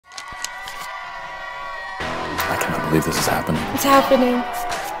I cannot believe this is happening. It's happening.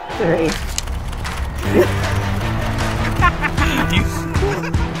 3.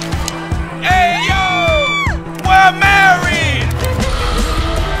 Hey, yo! We're married!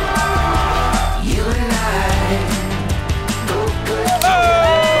 You and I go good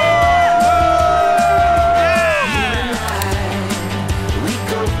together. We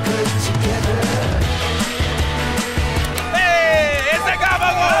go good together. Hey, ese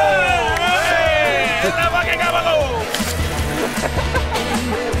caballo! Hey, ese fucking caballo!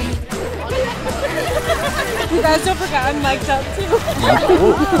 You guys don't forget I'm mic'd up too.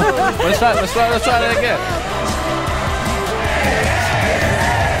 Let's try that again.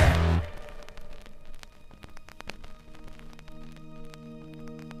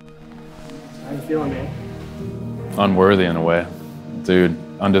 How you feeling, man? Unworthy in a way. Dude,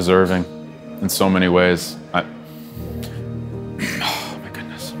 undeserving in so many ways. Oh my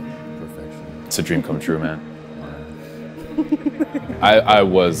goodness. Perfection. It's a dream come true, man. I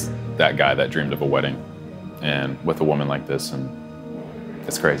was that guy that dreamed of a wedding and with a woman like this, and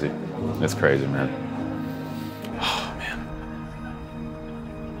it's crazy. It's crazy, man. Oh, man.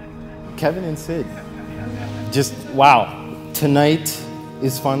 Kevin and Sid. Just, wow. Tonight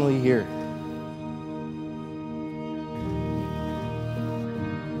is finally here.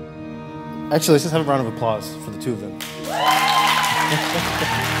 Actually, let's just have a round of applause for the two of them.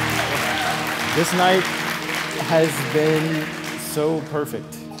 This night has been so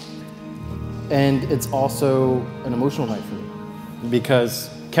perfect. And it's also an emotional night for me because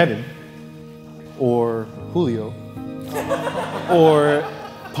Kevin, or Julio, or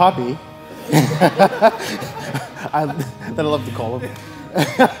Poppy, that I love to call him.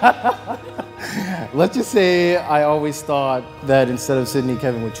 Let's just say I always thought that instead of Sydney,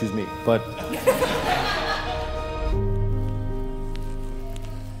 Kevin would choose me, but.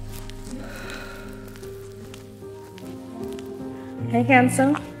 Hey,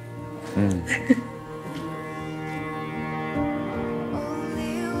 handsome.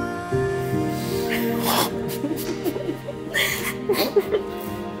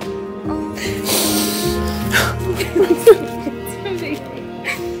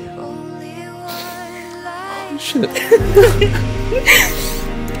 Shit.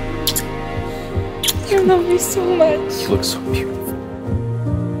 I love you so much. You look so beautiful.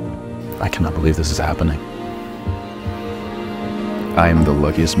 I cannot believe this is happening. I am the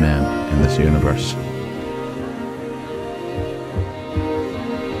luckiest man in this universe.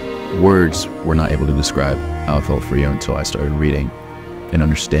 Words were not able to describe how I felt for you until I started reading and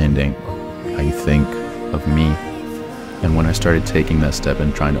understanding how you think of me. And when I started taking that step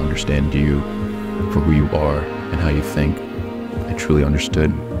and trying to understand you for who you are and how you think, I truly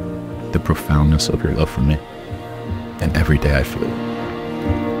understood the profoundness of your love for me. And every day I feel it.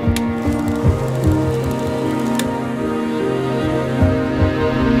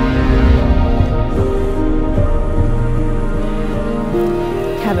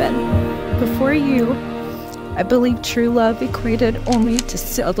 Kevin, before you, I believe true love equated only to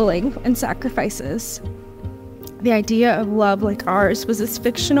settling and sacrifices. The idea of love like ours was as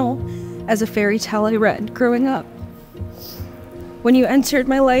fictional as a fairy tale I read growing up. When you entered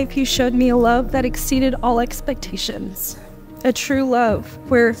my life, you showed me a love that exceeded all expectations. A true love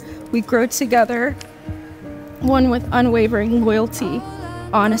where we grow together, one with unwavering loyalty,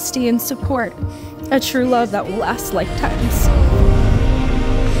 honesty, and support. A true love that will last lifetimes.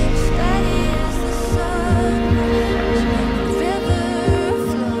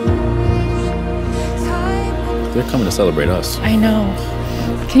 They're coming to celebrate us. I know.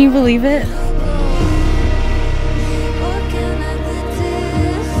 Can you believe it?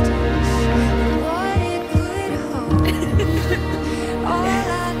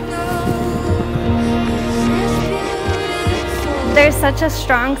 There's such a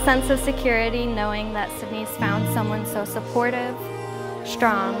strong sense of security knowing that Sydney's found someone so supportive,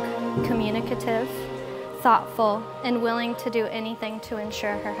 strong, communicative, thoughtful, and willing to do anything to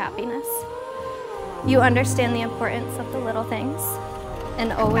ensure her happiness. You understand the importance of the little things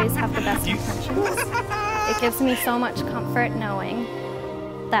and always have the best intentions. It gives me so much comfort knowing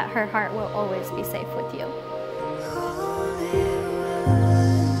that her heart will always be safe with you.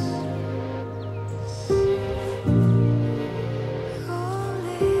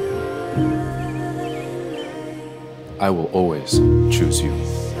 I will always choose you.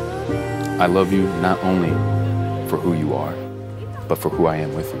 I love you not only for who you are, but for who I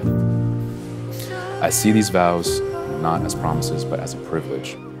am with you. I see these vows not as promises, but as a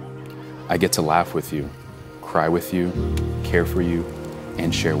privilege. I get to laugh with you, cry with you, care for you,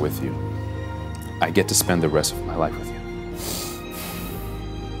 and share with you. I get to spend the rest of my life with you.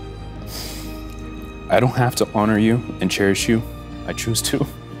 I don't have to honor you and cherish you. I choose to.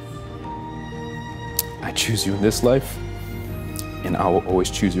 I choose you in this life, and I will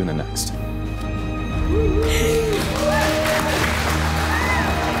always choose you in the next.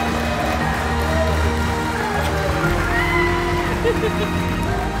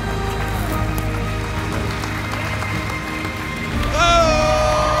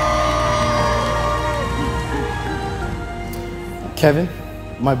 Kevin,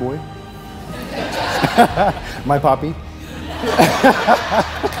 my boy, my poppy.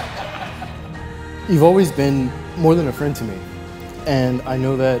 You've always been more than a friend to me, and I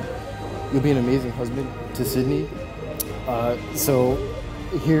know that you'll be an amazing husband to Sydney. So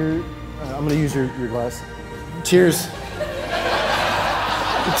here, I'm gonna use your glass. Cheers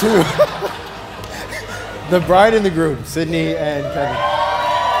to the bride and the groom, Sydney and Kevin.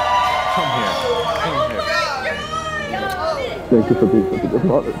 Come here. Thank you for being such a good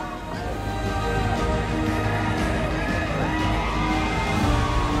father.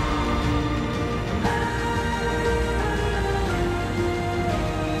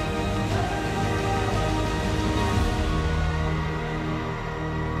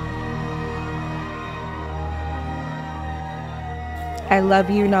 I love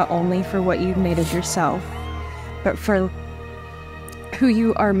you not only for what you've made of yourself, but for who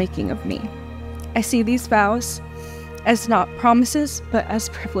you are making of me. I see these vows as not promises, but as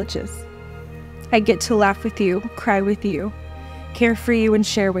privileges. I get to laugh with you, cry with you, care for you, and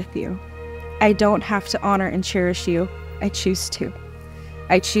share with you. I don't have to honor and cherish you. I choose to.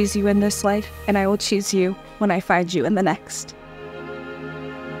 I choose you in this life, and I will choose you when I find you in the next.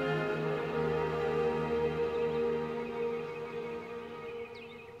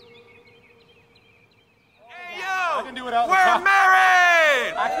 We're married!